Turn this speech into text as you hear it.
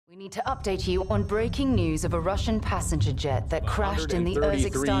We need to update you on breaking news of a Russian passenger jet that crashed in the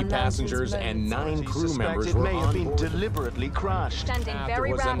Urzikstan passengers and 9 crew members were may have been on board. deliberately crashed. Standing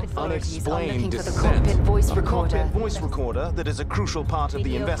very rapid. Authorities Are looking for the descent. cockpit voice A recorder. cockpit voice recorder that is a crucial part of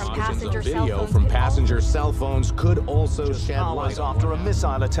the Video from investigation. passenger cell Video phones from could passenger cell phones could also shed Hours light after a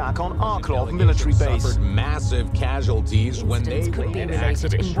missile attack on Arklov military base. suffered massive casualties when they Incidents could be were acts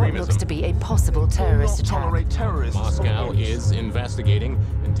related of in what looks to extremism. be a possible terrorist Not attack. tolerate terrorists. Moscow is investigating.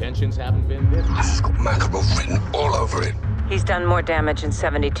 Intentions haven't been. This has got Makarov written all over it. He's done more damage in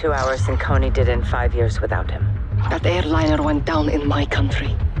 72 hours than Coney did in 5 years without him. That airliner went down in my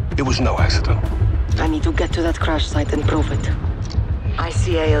country. It was no accident. I need to get to that crash site and prove it.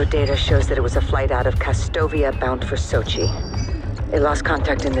 ICAO data shows that it was a flight out of Kastovia bound for Sochi. They lost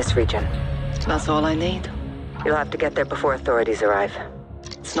contact in this region. That's all I need. You'll have to get there before authorities arrive.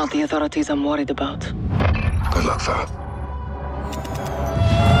 It's not the authorities I'm worried about. Good luck, fella.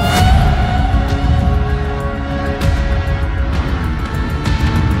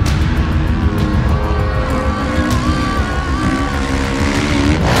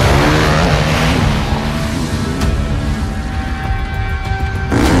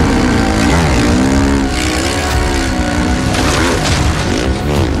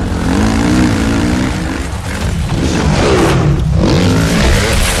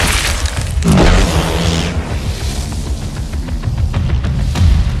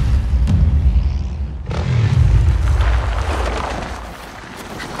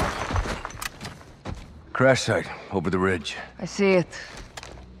 Crash site, over the ridge. I see it.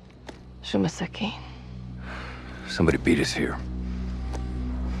 Shumaseki. Somebody beat us here.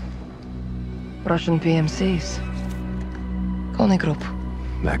 Russian PMCs. Coney Group.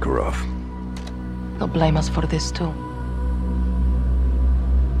 Makarov. They'll blame us for this too.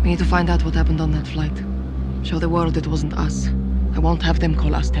 We need to find out what happened on that flight. Show the world it wasn't us. I won't have them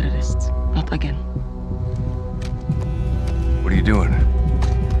call us terrorists. Not again. What are you doing?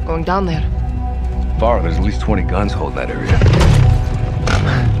 Going down there. Far, there's at least 20 guns holding that area.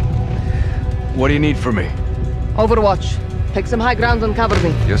 What do you need from me? Overwatch. Take some high ground and cover me.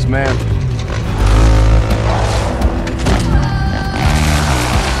 Yes, ma'am.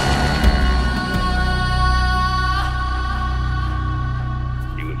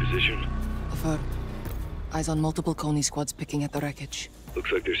 You in position? Affirm. Eyes on multiple Coney squads picking at the wreckage.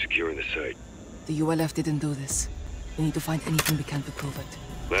 Looks like they're securing the site. The ULF didn't do this. We need to find anything we can to prove it.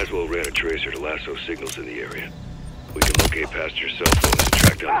 Laswell ran a tracer to lasso signals in the area. We can locate passenger cell phones and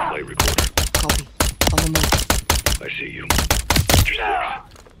track down the flight recorder. Copy. On the move. I see you. Mr. 6.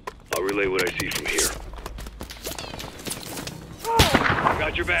 I'll relay what I see from here.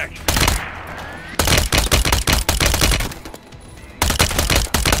 Got your back.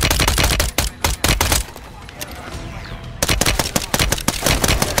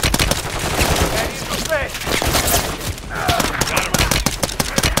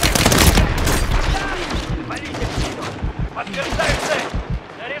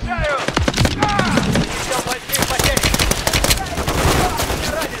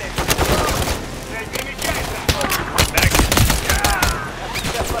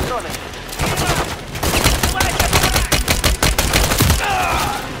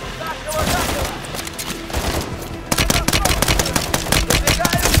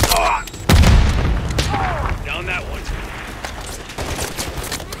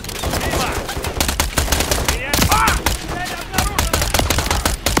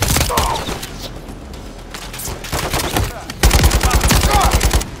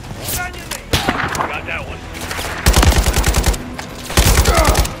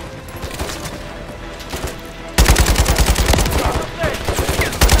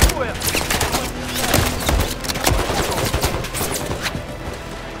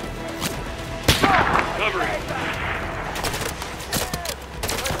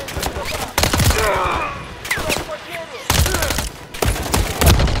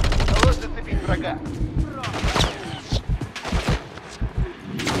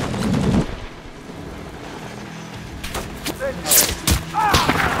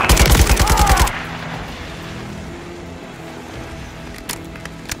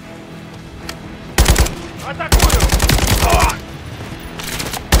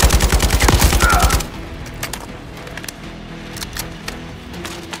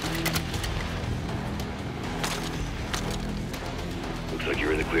 Looks like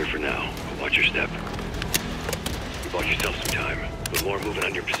you're in the clear for now, but watch your step. You bought yourself some time, but more moving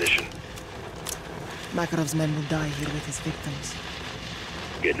on your position. Makarov's men will die here with his victims.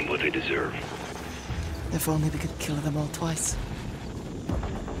 Getting what they deserve. If only we could kill them all twice.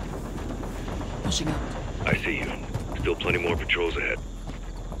 Pushing out. I see you. Still plenty more patrols ahead.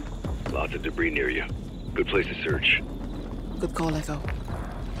 Lots of debris near you. Good place to search. Good call, Echo.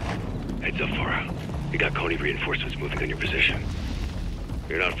 Heads up, Farah. You got Coney reinforcements moving on your position.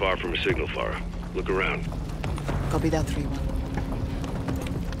 You're not far from a signal, Farah. Look around. Copy that, 3-1.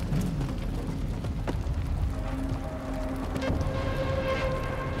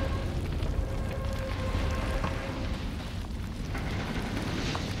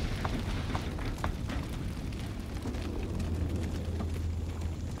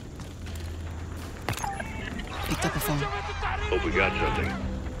 Picked up a phone. Hope we got something.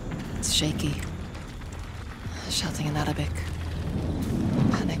 It's shaky. Shouting in Arabic.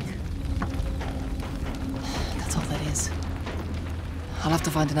 Panic. That's all that is. I'll have to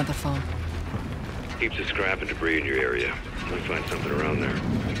find another phone. Heaps of scrap and debris in your area. Might find something around there.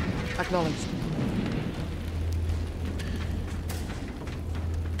 Acknowledged.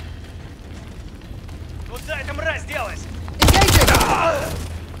 Engaging!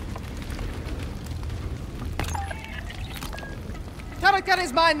 Turret gun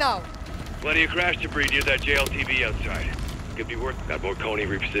is mine now! Plenty of crash debris near that JLTV outside. Could be worth. Got more Coney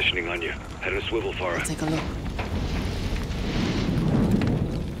repositioning on you. Head in a swivel, Farah. Take a look.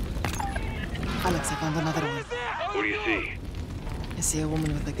 Alex, I found another one. What do you see? I see a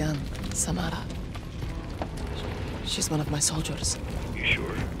woman with a gun. Samara. She's one of my soldiers. You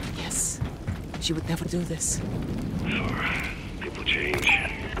sure? Yes. She would never do this. Farah, people change.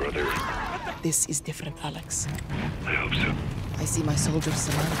 Your brother. This is different, Alex. I hope so. I see my soldier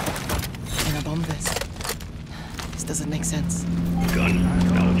Samara in a bomb vest. This doesn't make sense. Gun.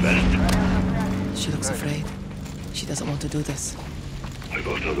 Now a vest. She looks afraid. She doesn't want to do this. We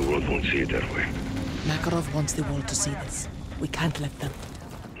both know the world won't see it that way. Makarov wants the world to see this. We can't let them.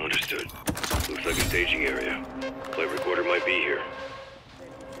 Understood. Looks like a staging area. Flight recorder might be here.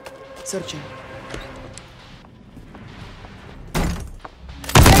 Searching.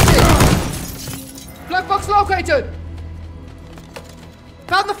 Black box located!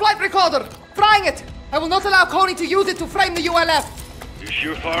 Found the flight recorder! Frying it! I will not allow Coney to use it to frame the ULF! You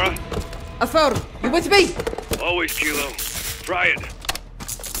sure, Farah? Affirm. You with me? Always, Kilo. Fry it.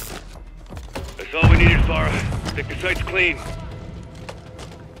 That's all we needed, Farah. Think the site's clean.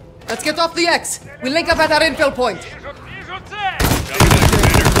 Let's get off the X. We link up at our infill point. Copy that,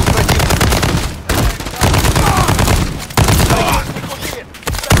 Commander.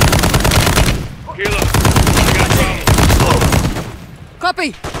 Kilo, I got a problem.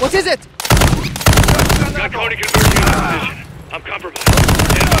 Copy. What is it? Got Coney converging on position. I'm compromised.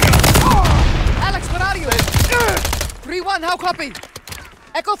 Stand by. Alex, where are you? 3-1, how copy?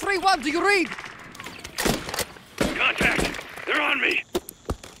 Echo 3-1, do you read? Contact! They're on me!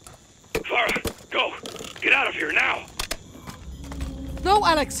 Farah, go! Get out of here now! No,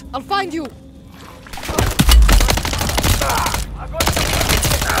 Alex, I'll find you.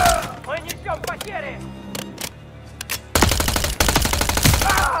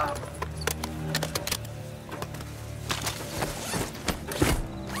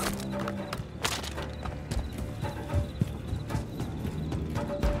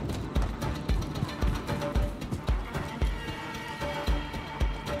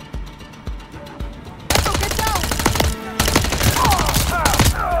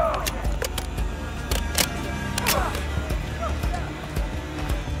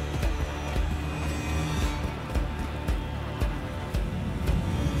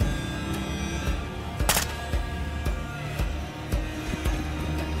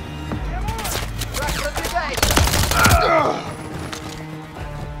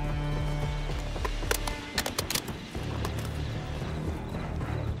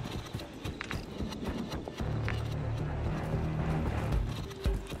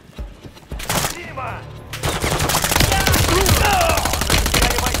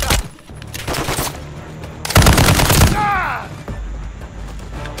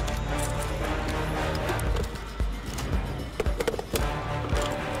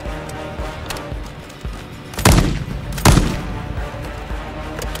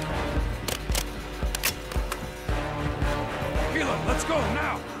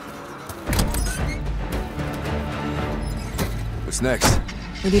 What's next?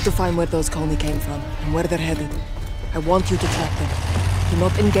 We need to find where those Coney came from, and where they're headed. I want you to track them. Do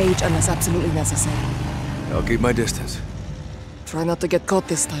not engage unless absolutely necessary. I'll keep my distance. Try not to get caught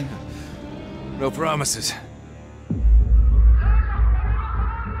this time. No promises.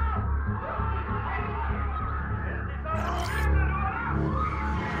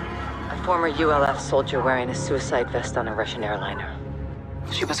 A former ULF soldier wearing a suicide vest on a Russian airliner.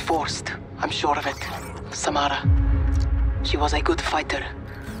 She was forced. I'm sure of it. Samara. She was a good fighter.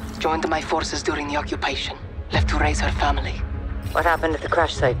 Joined my forces during the occupation. Left to raise her family. What happened at the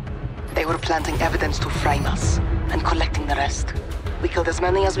crash site? They were planting evidence to frame us, and collecting the rest. We killed as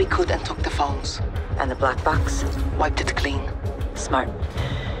many as we could and took the phones. And the black box? Wiped it clean. Smart.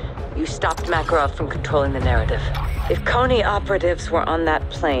 You stopped Makarov from controlling the narrative. If Coney operatives were on that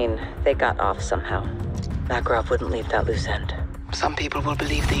plane, they got off somehow. Makarov wouldn't leave that loose end. Some people will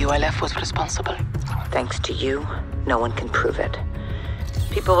believe the ULF was responsible. Thanks to you, no one can prove it.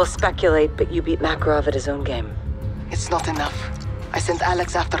 People will speculate, but you beat Makarov at his own game. It's not enough. I sent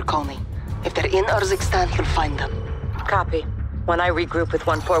Alex after Coney. If they're in Urzikstan, he'll find them. Copy. When I regroup with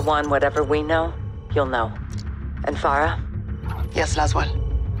 141, whatever we know, you'll know. And Farah? Yes, Laswell.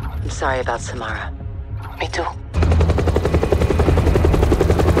 I'm sorry about Samara. Me too.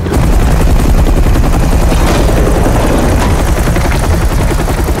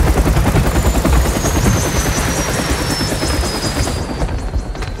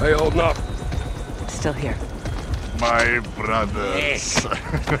 Hey, holding up. Still here. My brothers.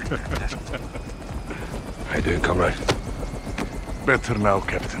 How you doing, comrade? Better now,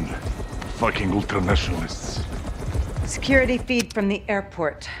 Captain. Fucking ultranationalists. Security feed from the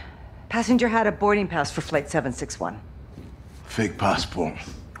airport. Passenger had a boarding pass for Flight 761. Fake passport.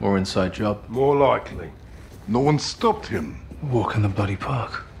 Or inside job. More likely. No one stopped him. Walk in the bloody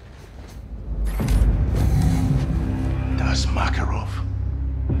park. That's Makarov.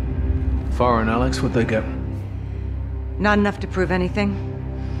 Farah and Alex, what'd they get? Not enough to prove anything?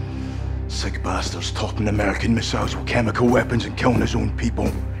 Sick bastards topping American missiles with chemical weapons and killing his own people.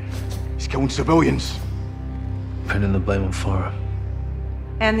 He's killing civilians. Pinning the blame on Farah.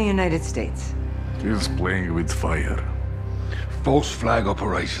 And the United States. He's playing with fire. False flag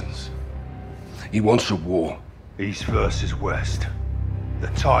operations. He wants a war. East versus West. The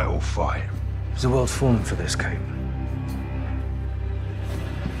title fight. Is the world falling for this, Kate?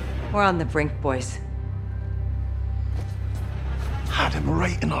 We're on the brink, boys. Had him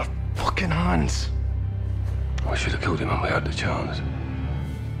right in our fucking hands. I should have killed him when we had the chance.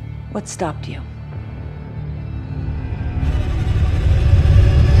 What stopped you?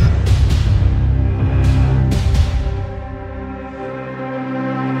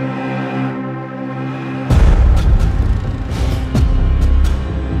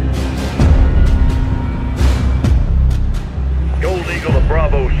 Gold Eagle to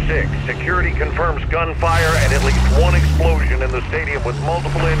Bravo 6. Security confirms gunfire and at least one explosion in the stadium with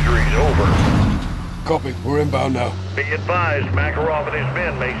multiple injuries. Over. Copy. We're inbound now. Be advised, Makarov and his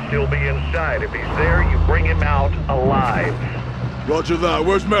men may still be inside. If he's there, you bring him out alive. Roger that.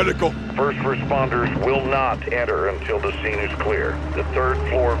 Where's medical? First responders will not enter until the scene is clear. The third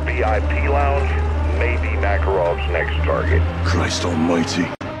floor VIP lounge may be Makarov's next target. Christ almighty.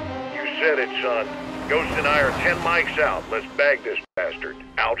 You said it, son. Ghost and I are 10 mics out. Let's bag this bastard.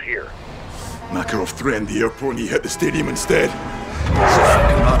 Out here. Makarov threatened the airport and he hit the stadium instead. It's a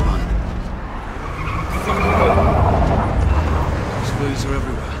fucking madman. Civilians are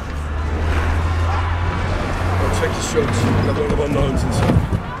everywhere. I'll check the shots. Got a lot of unknowns inside.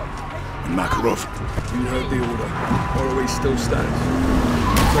 And Makarov? You heard the order. ROE still stands.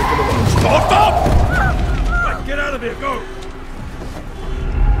 Take them along. Stop! Right, get out of here, go!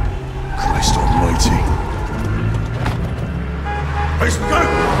 Christ almighty. Face, go!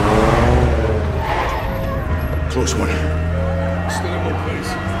 Close one. Still in one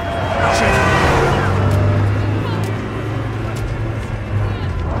place.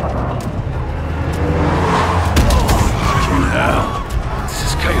 Fucking hell. This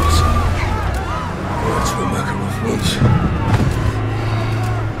is chaos. That's what Makarov wants.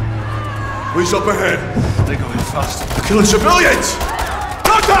 Who's up ahead? They're going fast. They're killing civilians!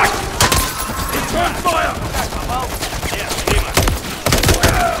 Contact! Turn fire!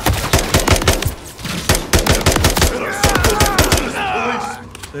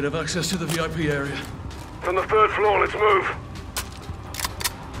 They'd have access to the VIP area. From the third floor, let's move.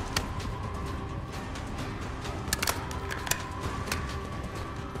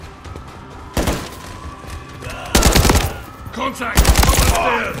 Contact! Up the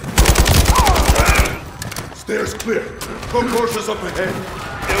stairs! Stairs clear. Concourse up ahead.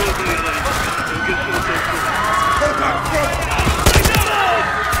 Contact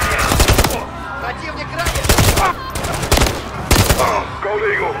front! Gold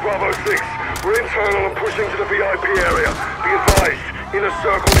Eagle, Bravo 6. We're internal and pushing to the VIP area. Be advised, inner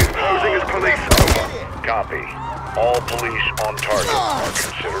circle is posing as police. Over. Copy. All police on target are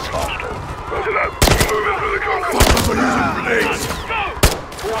considered hostile. Roger that. Moving through the concourse. Somebody using grenades!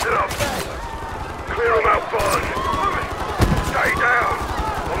 Force it up. Clear them out fast. Stay down.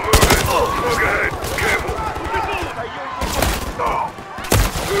 I'm moving. Look ahead. Careful.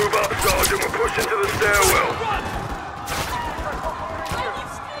 Move up, Sergeant. We're pushing to the stairwell.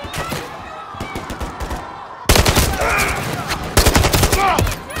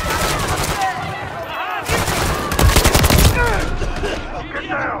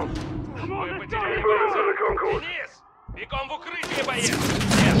 Нет,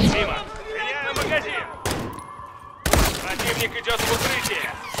 мимо. Меняю магазин. Противник идет в укрытие.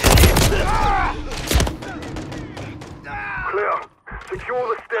 Clear. Secure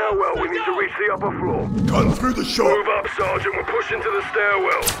the stairwell. We need to reach the upper floor. Gun through the shop. Move up, Sergeant. We're pushing to the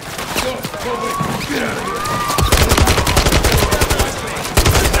stairwell. Get out of here.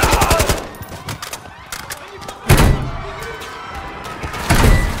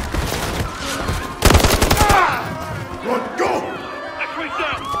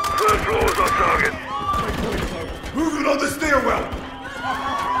 Third floor's our target. Moving on the stairwell.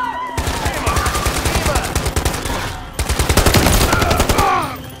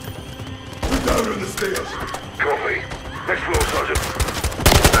 We're down on the stairs. Copy. Next floor, Sergeant.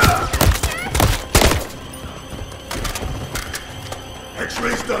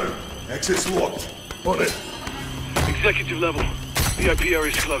 X-rays down. Exit's locked. On it. Executive level. VIP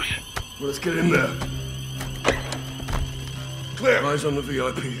area's close. Well, let's get in there. Clear. Eyes on the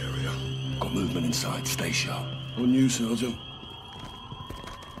VIP area. Got movement inside. Stay sharp. On you, Sergeant.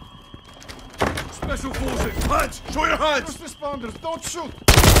 Special forces! Hands! Show your hands! First responders, don't shoot!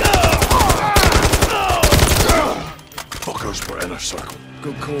 Fuckers were in our circle.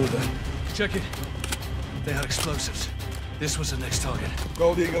 Good call, then. Check it. They had explosives. This was the next target.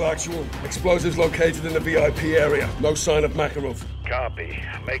 Gold Eagle actual. Explosives located in the VIP area. No sign of Makarov. Copy.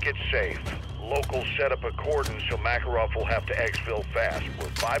 Make it safe. Locals set up a cordon so Makarov will have to exfil fast. We're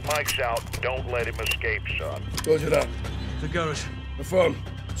 5 mics out. Don't let him escape, son. Roger that. The garage. Affirm.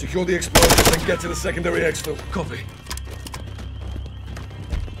 Secure the explosives and get to the secondary exfil. Copy.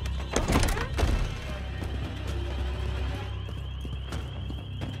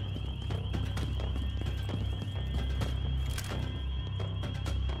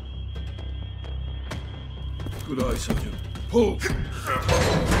 Good eye, Sergeant. Pull!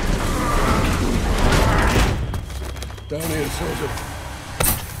 Down here, Sergeant.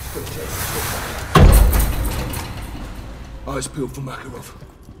 Eyes peeled for Makarov.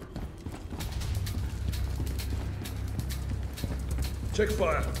 Check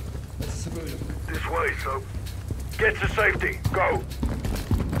fire. That's a civilian. This way, so. Get to safety. Go.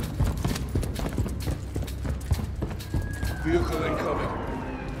 Vehicle incoming.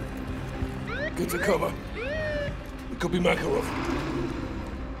 Get to cover. It could be Makarov.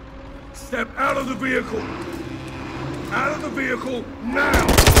 Step out of the vehicle. Out of the vehicle now.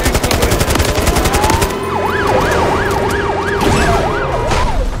 Incoming.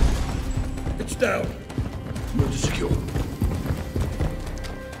 It's down. Move to secure.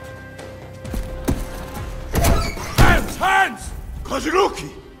 Hands! Kazuruki!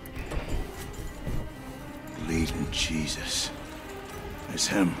 Bleeding Jesus. It's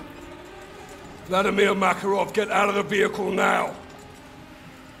him. Vladimir Makarov, get out of the vehicle now!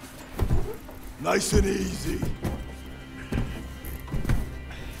 Nice and easy.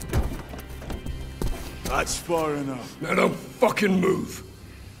 That's far enough. Now don't fucking move.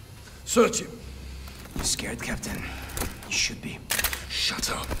 Search him. You scared, Captain? You should be. Shut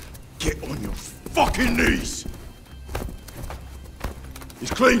up. Get on your fucking knees! He's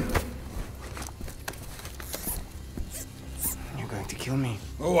clean. You're going to kill me?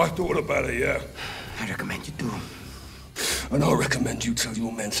 Oh, I thought about it, yeah. I recommend you do. And I recommend you tell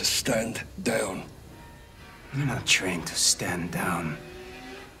your men to stand down. You're not trained to stand down.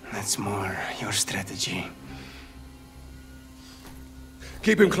 That's more your strategy.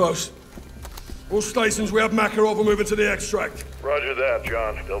 Keep him close. All stations, we have Makarov. We're moving to the extract. Roger that,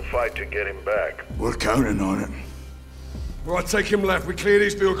 John. They'll fight to get him back. We're counting on it. All right, take him left. We clear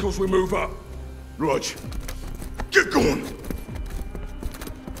these vehicles, we move up. Rog, get going!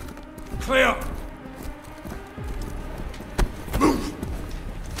 Clear! Move!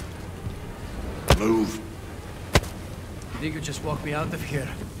 Move. You think you'll just walk me out of here?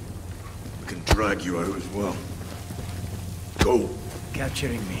 We can drag you out as well. Go.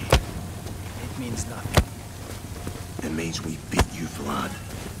 Capturing me. It means nothing. It means we beat you, Vlad.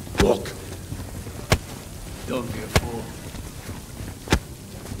 Walk. Don't be a fool.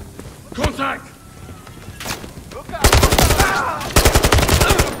 Contact! Look out!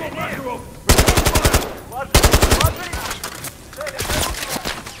 Makarov!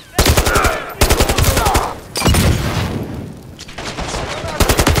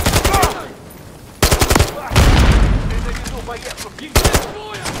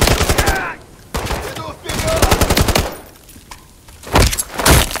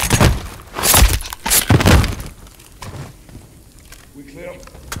 We clear?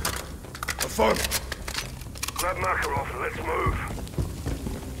 Affirm. Grab Makarov and let's move.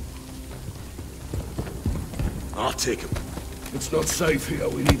 I'll take him. It's not safe here.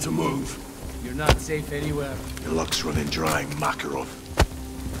 We need to move. You You're not safe anywhere. Your luck's running dry, Makarov.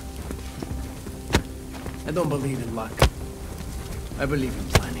 I don't believe in luck. I believe in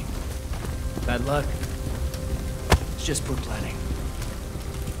planning. Bad luck? It's just poor planning.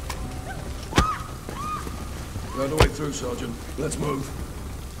 Right the way through, Sergeant. Let's move.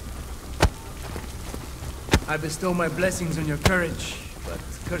 I bestow my blessings on your courage, but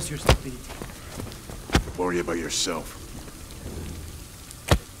curse your stupidity. Worry about yourself.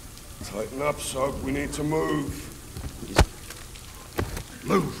 Tighten up, Soap. We need to move.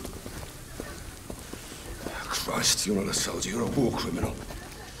 Move! Christ, you're not a soldier. You're a war criminal.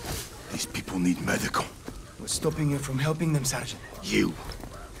 These people need medical. What's stopping you from helping them, Sergeant? You.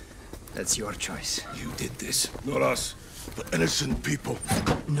 That's your choice. You did this, not us. But innocent people.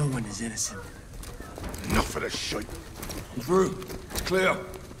 No one is innocent. Enough of this shit. I'm through. It's clear.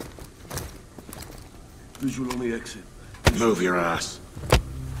 Visual on the exit. Move your ass.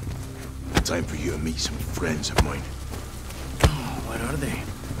 Time for you to meet some friends of mine. Oh, what are they?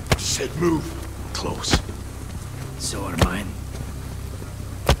 I said move. Close. So are mine.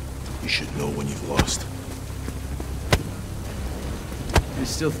 You should know when you've lost. You're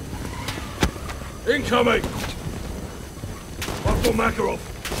still... Incoming! Uncle Makarov!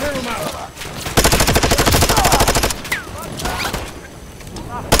 Clear him out!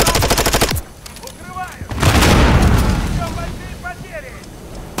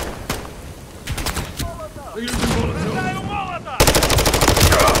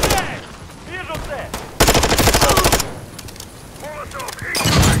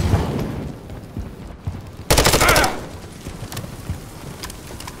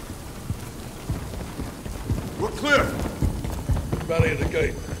 We're clear! Rally at the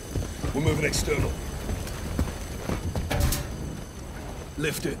gate. We're moving external.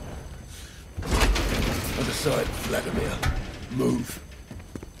 Lift it. Other side, Vladimir. Move.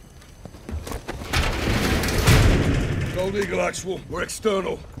 Gold Eagle Actual, we're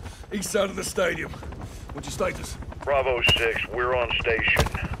external. East side of the stadium. What's your status? Bravo 6, we're on station.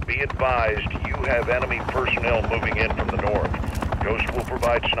 Be advised, you have enemy personnel moving in from the north. Ghost will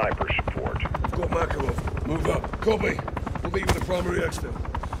provide sniper support. Got Makarov. Move up. Copy. We'll meet with the primary exfil.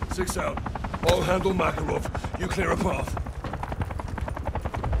 6 out. I'll handle Makarov. You clear a path.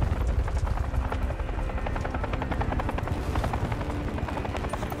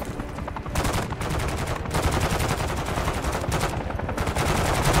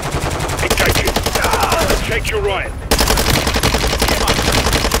 Take your right.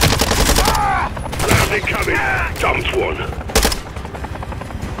 Round incoming. Dumped one.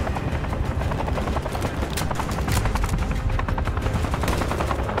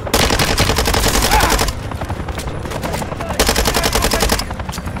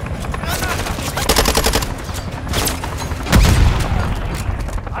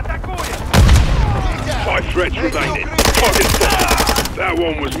 Five threats remaining. Target spotted. That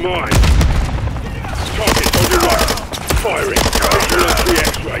one was mine. Target on your right. Firing. Visual on 3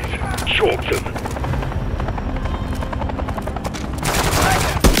 X-rays. Chalked them.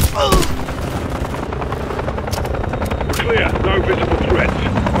 We're clear. No visible threats.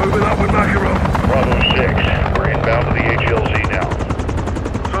 Moving up with Makarov. Bravo 6. We're inbound to the HLZ now.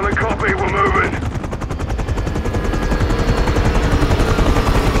 Solid copy. We're moving.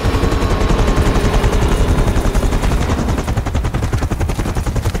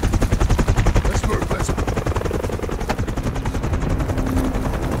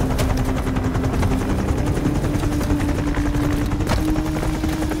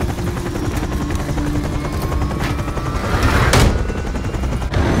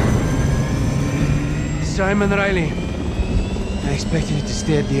 Simon Riley. I expected you to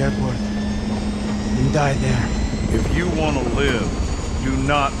stay at the airport and die there. If you want to live, do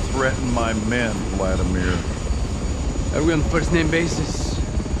not threaten my men, Vladimir. Are we on first-name basis?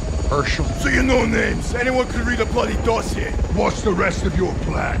 Herschel. So you know names. Anyone could read a bloody dossier. What's the rest of your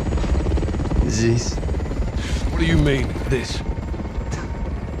plan? This. What do you mean, this?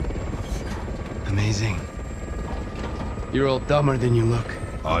 Amazing. You're all dumber than you look.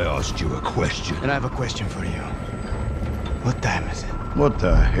 I asked you a question. And I have a question for you. What time is it? What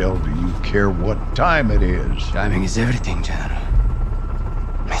the hell do you care what time it is? Timing is everything, General.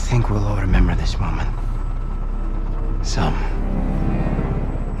 I think we'll all remember this moment. Some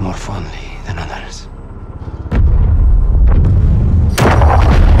more fondly than others.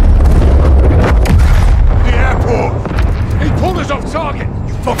 The airport! He pulled us off target!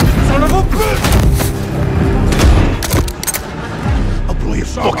 You fucking son of a bitch! Blow your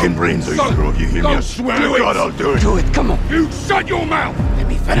fucking brains out, you you hear me? I swear to God I'll do it. Do it, come on. You shut your mouth! Let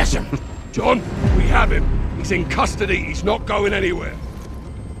me finish him. John, we have him. He's in custody. He's not going anywhere.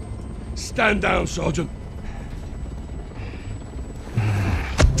 Stand down, Sergeant.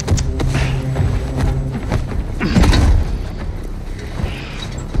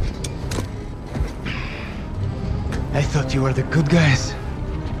 I thought you were the good guys.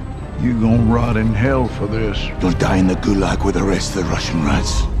 You gonna rot in hell for this. You'll die in the gulag with the rest of the Russian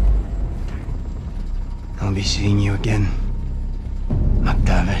rats. I'll be seeing you again,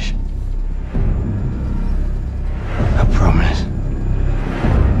 McTavish.